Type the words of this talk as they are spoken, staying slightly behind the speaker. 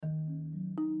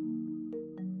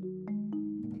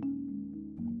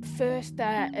First day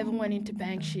I ever went into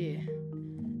Banksia,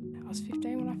 I was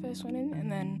 15 when I first went in,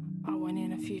 and then I went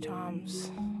in a few times,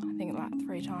 I think like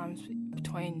 3 times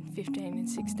between 15 and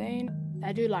 16.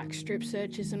 They do like strip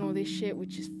searches and all this shit,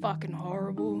 which is fucking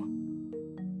horrible.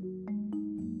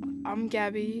 I'm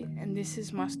Gabby, and this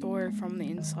is my story from the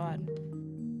inside.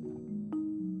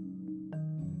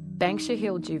 Banksia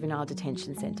Hill Juvenile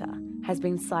Detention Centre has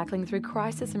been cycling through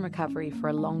crisis and recovery for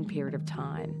a long period of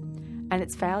time, and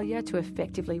its failure to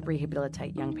effectively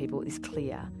rehabilitate young people is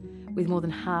clear, with more than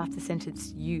half the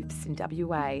centre's youths in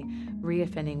WA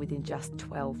reoffending within just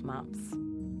 12 months.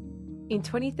 In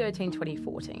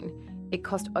 2013-2014, it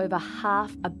cost over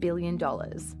 $500 million,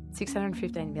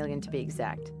 $615 million to be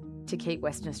exact, to keep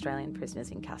Western Australian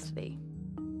prisoners in custody.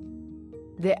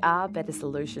 There are better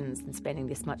solutions than spending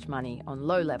this much money on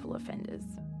low-level offenders.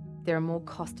 There are more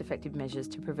cost-effective measures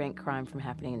to prevent crime from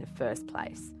happening in the first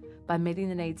place, by meeting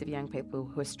the needs of young people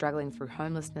who are struggling through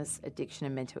homelessness, addiction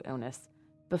and mental illness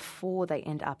before they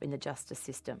end up in the justice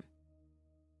system.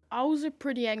 I was a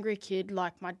pretty angry kid,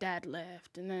 like my dad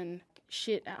left, and then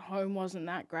shit at home wasn't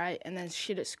that great, and then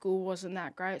shit at school wasn't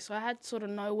that great, so I had sort of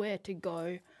nowhere to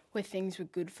go where things were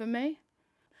good for me.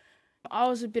 I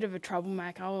was a bit of a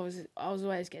troublemaker. I was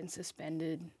always getting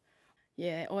suspended.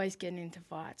 Yeah, always getting into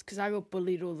fights because I got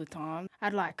bullied all the time. I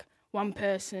had like one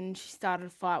person, she started a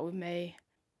fight with me,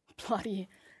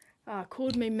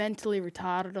 called me mentally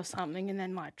retarded or something, and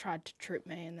then like tried to trip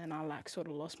me, and then I like sort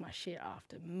of lost my shit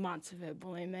after months of her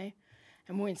bullying me.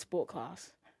 And we're in sport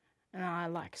class, and I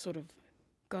like sort of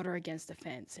got her against the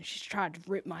fence, and she tried to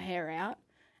rip my hair out,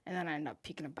 and then I ended up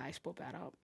picking a baseball bat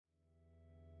up.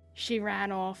 She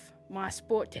ran off, my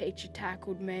sport teacher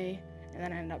tackled me, and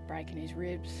then I ended up breaking his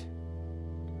ribs.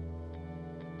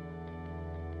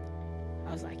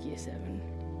 I was like year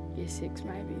 7, year 6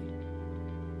 maybe.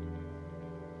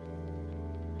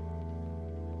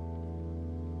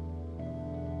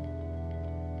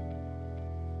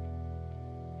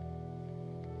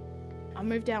 I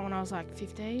moved out when I was like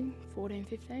 15.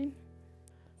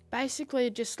 Basically,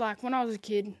 just like when I was a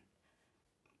kid,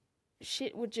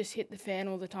 shit would just hit the fan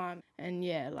all the time. And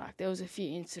yeah, like there was a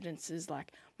few incidences,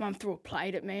 like Mum threw a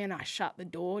plate at me and I shut the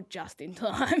door just in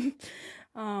time.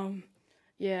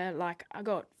 Yeah, like I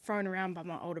got thrown around by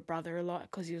my older brother a lot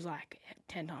because he was like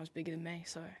 10 times bigger than me.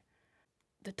 So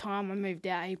the time I moved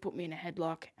out, he put me in a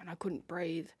headlock and I couldn't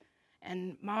breathe.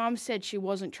 And my mum said she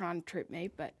wasn't trying to trip me,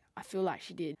 but I feel like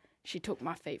she did. She took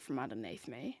my feet from underneath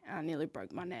me and I nearly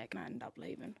broke my neck and I ended up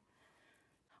leaving.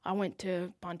 I went to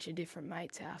a bunch of different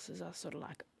mates' houses. I was sort of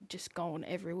like just going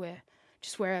everywhere.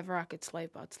 Just wherever I could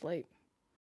sleep, I'd sleep.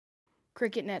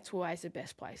 Cricket nets were always the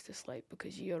best place to sleep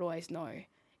because you'd always know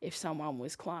if someone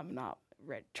was climbing up,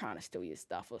 trying to steal your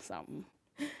stuff or something.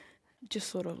 Just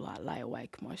sort of like lay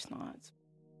awake most nights.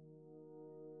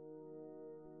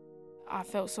 I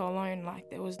felt so alone, like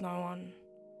there was no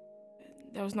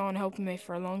one helping me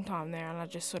for a long time there, and I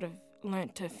just sort of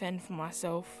learnt to fend for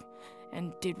myself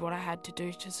and did what I had to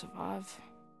do to survive.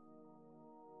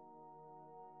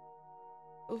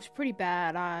 It was pretty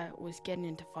bad. I was getting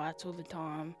into fights all the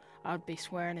time. I'd be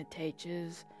swearing at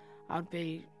teachers. I'd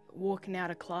be walking out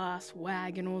of class,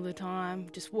 wagging all the time,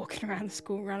 just walking around the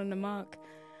school running amok.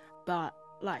 But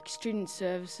like student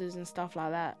services and stuff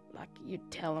like that, like you'd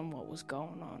tell them what was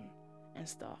going on and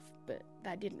stuff, but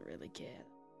they didn't really care.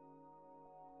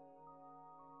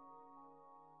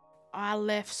 I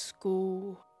left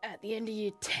school at the end of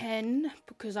year 10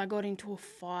 because I got into a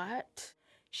fight.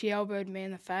 She elbowed me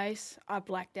in the face. I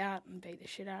blacked out and beat the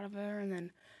shit out of her, and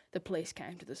then the police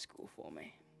came to the school for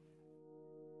me.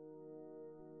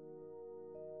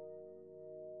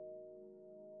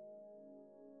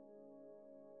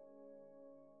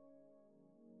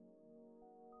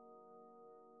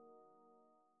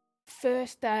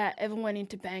 First day I ever went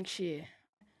into Banksia.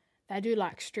 They do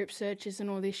like strip searches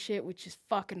and all this shit, which is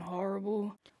fucking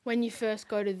horrible. When you first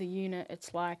go to the unit,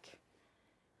 it's like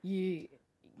you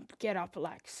get up at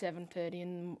like 7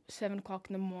 o'clock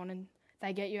in the morning.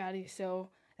 They get you out of your cell.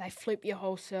 They flip your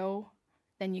whole cell.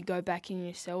 Then you go back in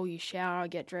your cell, you shower,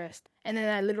 get dressed. And then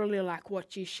they literally like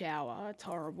watch you shower. It's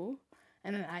horrible.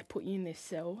 And then they put you in this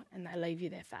cell and they leave you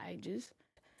there for ages.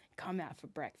 Come out for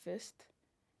breakfast.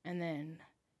 And then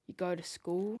you go to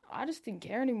school. I just didn't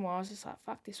care anymore. I was just like,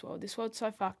 fuck this world. This world's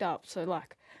so fucked up. So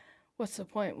like, what's the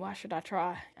point? Why should I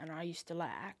try? And I used to like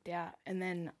act out. And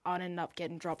then I'd end up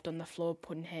getting dropped on the floor,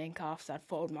 put in handcuffs. I'd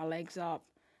fold my legs up,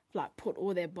 like put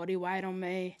all their body weight on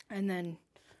me. And then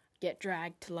get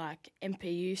dragged to like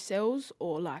MPU cells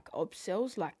or like OB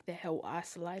cells, like they're held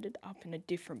isolated up in a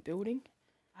different building.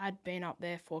 I'd been up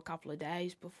there for a couple of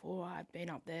days before. I'd been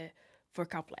up there for a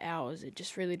couple of hours. It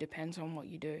just really depends on what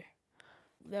you do.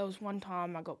 There was one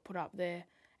time I got put up there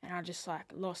and I just like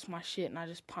lost my shit and I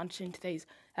just punched into these.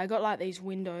 I got like these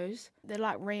windows. They're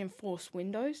like reinforced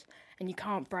windows and you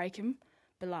can't break them.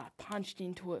 But like punched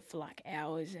into it for like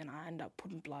hours and I ended up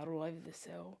putting blood all over the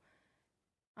cell.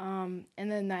 And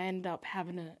then they ended up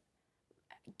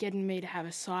getting me to have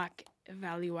a psych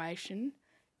evaluation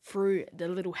through the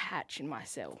little hatch in my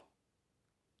cell.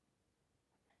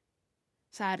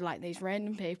 So I had like these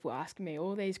random people asking me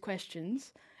all these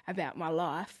questions about my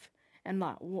life and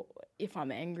like if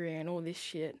I'm angry and all this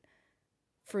shit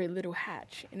through a little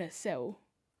hatch in a cell.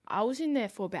 I was in there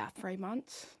for about 3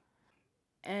 months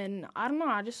and I don't know,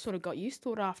 I just sort of got used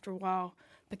to it after a while,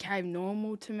 became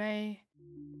normal to me.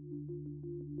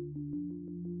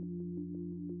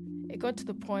 It got to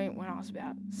the point when I was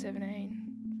about 17,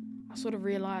 I sort of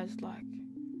realised like,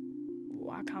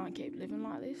 well, I can't keep living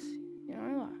like this, you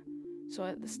know, like. So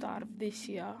at the start of this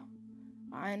year,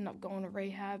 I ended up going to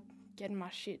rehab, getting my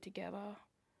shit together.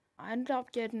 I ended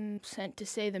up getting sent to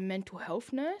see the mental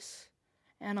health nurse.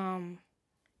 And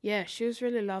yeah, she was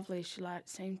really lovely. She like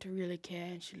seemed to really care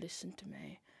and she listened to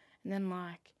me. And then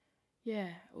like, yeah,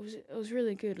 it was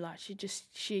really good. Like she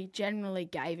genuinely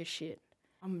gave a shit.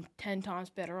 I'm 10 times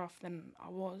better off than I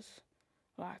was.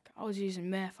 Like I was using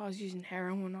meth, I was using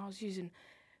heroin, I was using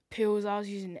pills, I was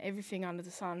using everything under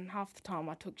the sun. Half the time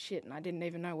I took shit and I didn't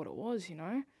even know what it was, you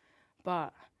know.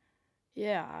 But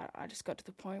yeah, I just got to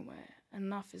the point where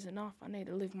enough is enough. I need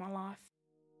to live my life.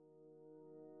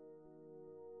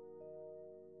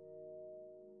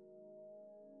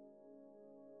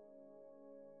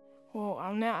 Well,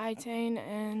 I'm now 18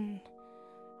 and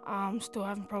I'm still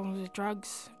having problems with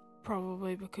drugs,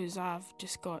 probably because I've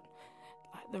just got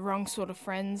like the wrong sort of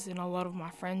friends and a lot of my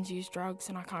friends use drugs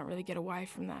and I can't really get away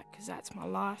from that because that's my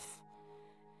life.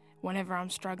 Whenever I'm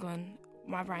struggling,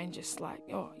 my brain just like,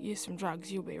 oh, use some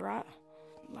drugs, you'll be right.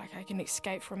 Like I can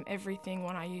escape from everything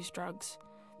when I use drugs,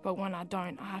 but when I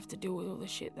don't, I have to deal with all the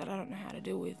shit that I don't know how to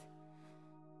deal with.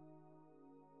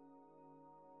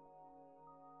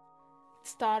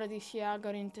 Start of this year, I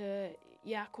got into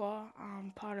YACWA,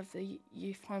 part of the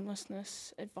Youth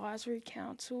Homelessness Advisory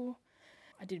Council.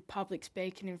 I did public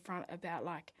speaking in front about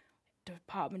like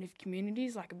Department of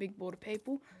Communities, like a big board of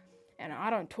people. And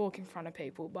I don't talk in front of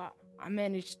people, but I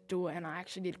managed to do it and I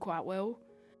actually did quite well.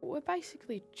 We're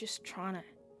basically just trying to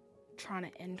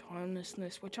end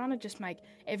homelessness. We're trying to just make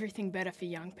everything better for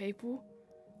young people.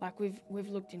 Like we've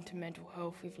looked into mental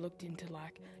health, we've looked into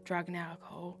like drug and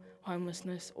alcohol,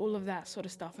 homelessness, all of that sort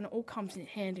of stuff, and it all comes in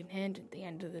hand at the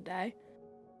end of the day.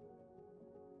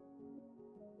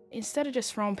 Instead of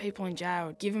just throwing people in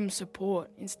jail, give them support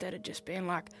instead of just being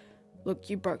like, look,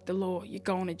 you broke the law, you're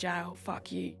going to jail,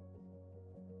 fuck you.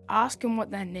 Ask them what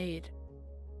they need.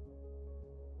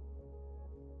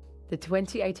 The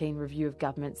 2018 Review of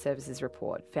Government Services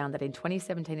report found that in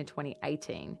 2017 and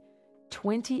 2018,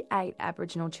 28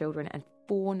 Aboriginal children and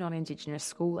 4 non-Indigenous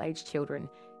school-aged children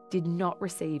did not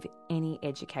receive any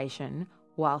education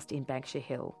whilst in Banksia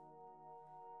Hill.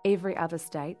 Every other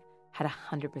state had a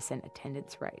 100%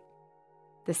 attendance rate.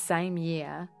 The same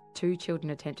year, 2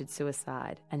 children attempted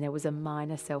suicide and there was a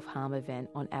minor self-harm event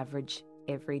on average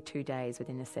every 2 days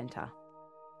within the centre.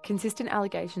 Consistent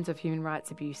allegations of human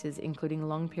rights abuses, including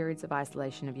long periods of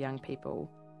isolation of young people,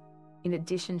 in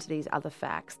addition to these other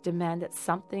facts, demand that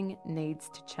something needs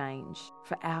to change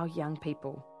for our young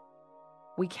people.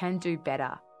 We can do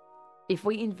better. If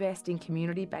we invest in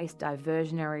community-based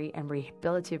diversionary and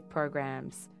rehabilitative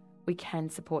programs, we can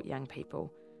support young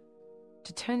people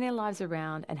to turn their lives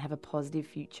around and have a positive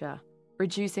future,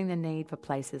 reducing the need for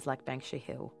places like Banksia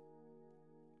Hill.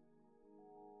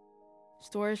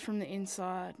 Stories from the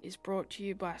Inside is brought to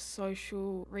you by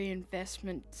Social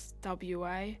Reinvestment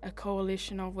WA, a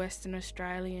coalition of Western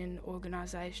Australian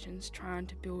organisations trying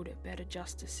to build a better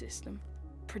justice system.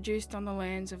 Produced on the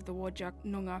lands of the Whadjuk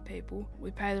Noongar people, we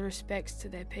pay the respects to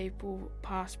their people,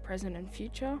 past, present and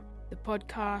future. The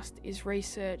podcast is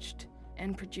researched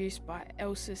and produced by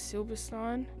Elsa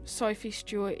Silverstein. Sophie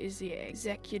Stewart is the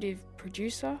executive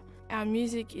producer. Our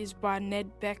music is by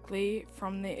Ned Beckley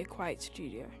from the Equate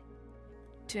Studio.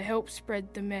 To help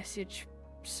spread the message,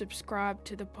 subscribe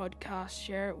to the podcast,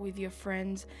 share it with your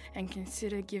friends, and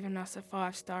consider giving us a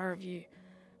 5-star review.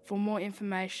 For more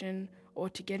information or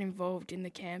to get involved in the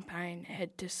campaign,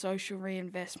 head to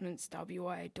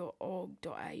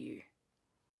socialreinvestmentswa.org.au.